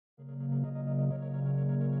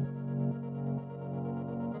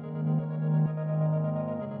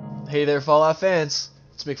Hey there, Fallout fans!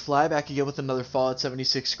 It's McFly back again with another Fallout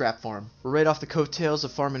 76 scrap farm. We're right off the coattails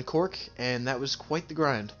of farming cork, and that was quite the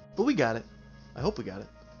grind. But we got it. I hope we got it.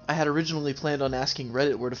 I had originally planned on asking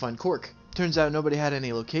Reddit where to find cork. Turns out nobody had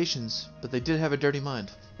any locations, but they did have a dirty mind.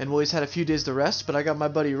 And Willie's had a few days to rest, but I got my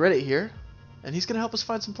buddy Reddit here, and he's gonna help us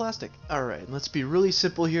find some plastic. Alright, let's be really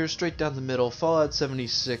simple here, straight down the middle, Fallout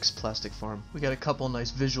 76 plastic farm. We got a couple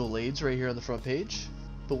nice visual aids right here on the front page.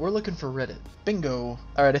 But we're looking for Reddit. Bingo!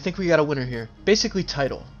 Alright, I think we got a winner here. Basically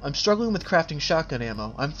title. I'm struggling with crafting shotgun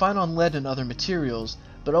ammo. I'm fine on lead and other materials,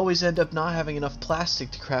 but always end up not having enough plastic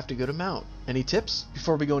to craft a good amount. Any tips?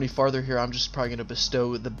 Before we go any farther here, I'm just probably going to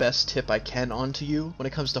bestow the best tip I can onto you when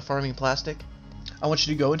it comes to farming plastic. I want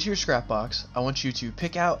you to go into your scrap box. I want you to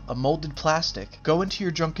pick out a molded plastic, go into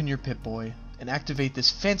your Drunk in Your Pip-Boy, and activate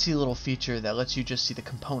this fancy little feature that lets you just see the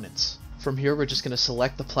components. From here, we're just going to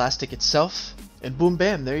select the plastic itself, and boom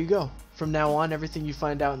bam, there you go. From now on, everything you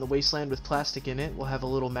find out in the wasteland with plastic in it will have a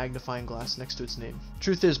little magnifying glass next to its name.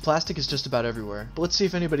 Truth is, plastic is just about everywhere, but let's see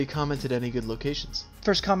if anybody commented any good locations.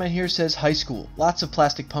 First comment here says high school. Lots of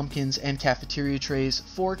plastic pumpkins and cafeteria trays,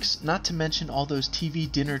 forks, not to mention all those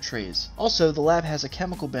TV dinner trays. Also, the lab has a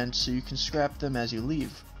chemical bench so you can scrap them as you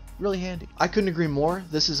leave. Really handy. I couldn't agree more.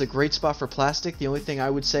 This is a great spot for plastic. The only thing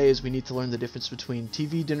I would say is we need to learn the difference between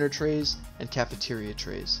TV dinner trays and cafeteria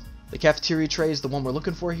trays. The cafeteria tray is the one we're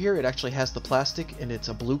looking for here. It actually has the plastic and it's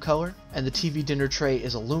a blue color. And the TV dinner tray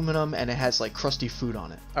is aluminum and it has like crusty food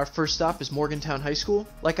on it. Our first stop is Morgantown High School.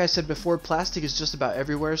 Like I said before, plastic is just about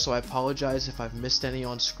everywhere, so I apologize if I've missed any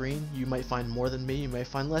on screen. You might find more than me, you may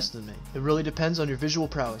find less than me. It really depends on your visual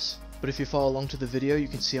prowess. But if you follow along to the video, you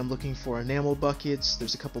can see I'm looking for enamel buckets,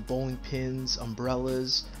 there's a couple bowling pins,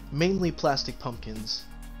 umbrellas, mainly plastic pumpkins.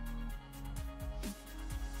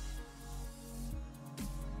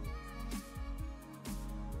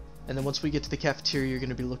 And then once we get to the cafeteria, you're going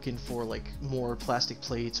to be looking for like more plastic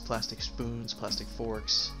plates, plastic spoons, plastic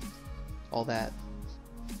forks, all that.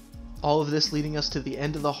 All of this leading us to the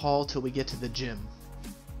end of the hall till we get to the gym.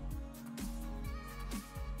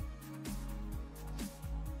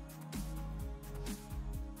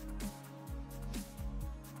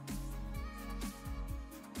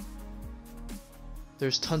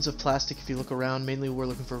 There's tons of plastic if you look around. Mainly we're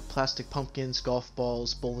looking for plastic pumpkins, golf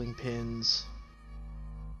balls, bowling pins.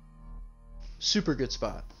 Super good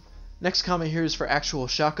spot. Next comment here is for actual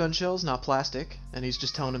shotgun shells, not plastic, and he's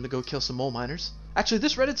just telling him to go kill some mole miners. Actually,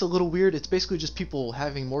 this Reddit's a little weird. It's basically just people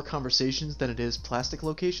having more conversations than it is plastic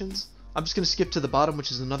locations. I'm just going to skip to the bottom,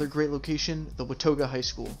 which is another great location, the Watauga High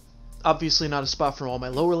School. Obviously not a spot for all my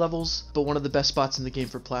lower levels, but one of the best spots in the game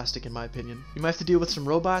for plastic in my opinion. You might have to deal with some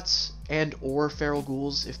robots and or feral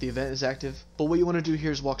ghouls if the event is active, but what you want to do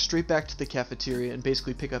here is walk straight back to the cafeteria and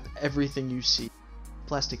basically pick up everything you see.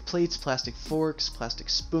 Plastic plates, plastic forks, plastic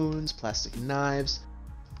spoons, plastic knives.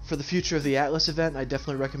 For the future of the Atlas event, I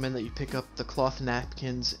definitely recommend that you pick up the cloth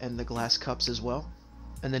napkins and the glass cups as well.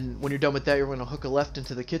 And then when you're done with that, you're going to hook a left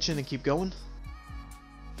into the kitchen and keep going.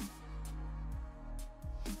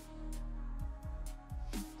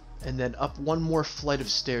 And then up one more flight of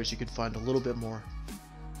stairs you can find a little bit more.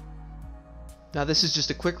 Now this is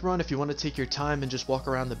just a quick run. If you want to take your time and just walk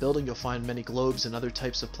around the building, you'll find many globes and other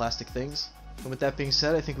types of plastic things. And with that being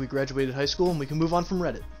said, I think we graduated high school and we can move on from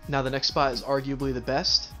Reddit. Now the next spot is arguably the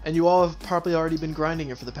best, and you all have probably already been grinding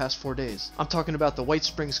it for the past 4 days. I'm talking about the White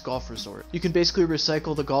Springs Golf Resort. You can basically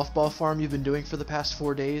recycle the golf ball farm you've been doing for the past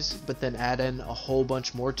 4 days, but then add in a whole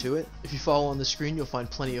bunch more to it. If you follow on the screen, you'll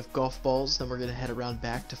find plenty of golf balls. Then we're going to head around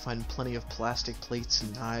back to find plenty of plastic plates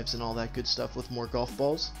and knives and all that good stuff with more golf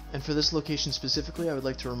balls. And for this location specifically, I would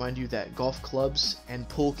like to remind you that golf clubs and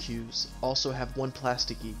pool cues also have one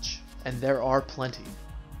plastic each. And there are plenty.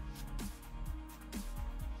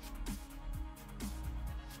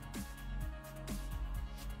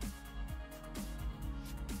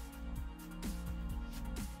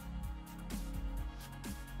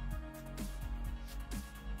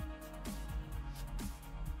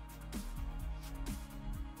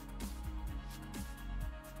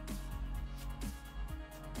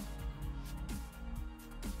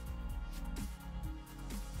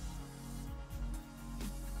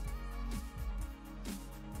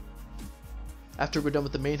 After we're done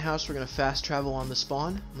with the main house, we're going to fast travel on the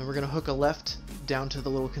spawn, and then we're going to hook a left down to the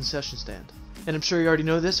little concession stand. And I'm sure you already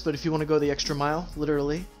know this, but if you want to go the extra mile,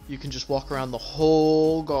 literally, you can just walk around the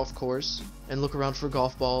whole golf course and look around for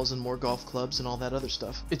golf balls and more golf clubs and all that other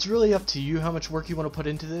stuff. It's really up to you how much work you want to put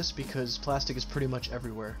into this, because plastic is pretty much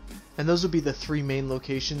everywhere. And those would be the 3 main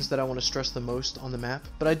locations that I want to stress the most on the map,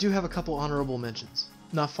 but I do have a couple honorable mentions.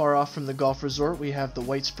 Not far off from the golf resort, we have the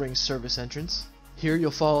White Springs service entrance. Here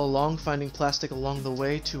you'll follow along, finding plastic along the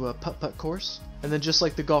way to a putt-putt course. And then just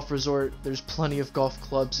like the golf resort, there's plenty of golf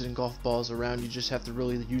clubs and golf balls around. You just have to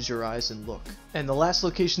really use your eyes and look. And the last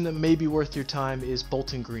location that may be worth your time is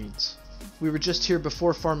Bolton Greens. We were just here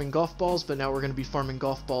before farming golf balls, but now we're going to be farming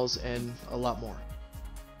golf balls and a lot more.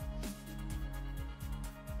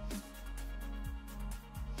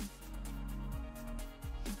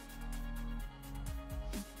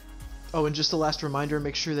 Oh, and just a last reminder,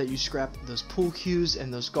 make sure that you scrap those pool cues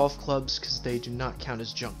and those golf clubs because they do not count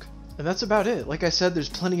as junk. And that's about it. Like I said, there's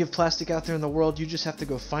plenty of plastic out there in the world. You just have to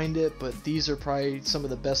go find it, but these are probably some of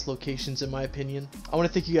the best locations in my opinion. I want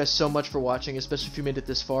to thank you guys so much for watching, especially if you made it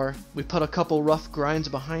this far. We put a couple rough grinds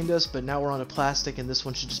behind us, but now we're on a plastic and this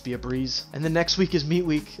one should just be a breeze. And then next week is meat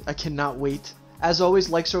week. I cannot wait. As always,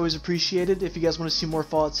 likes are always appreciated. If you guys want to see more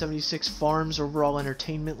Fallout 76 farms or overall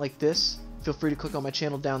entertainment like this, feel free to click on my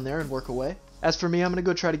channel down there and work away. As for me, I'm going to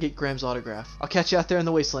go try to get Graham's autograph. I'll catch you out there in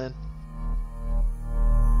the wasteland.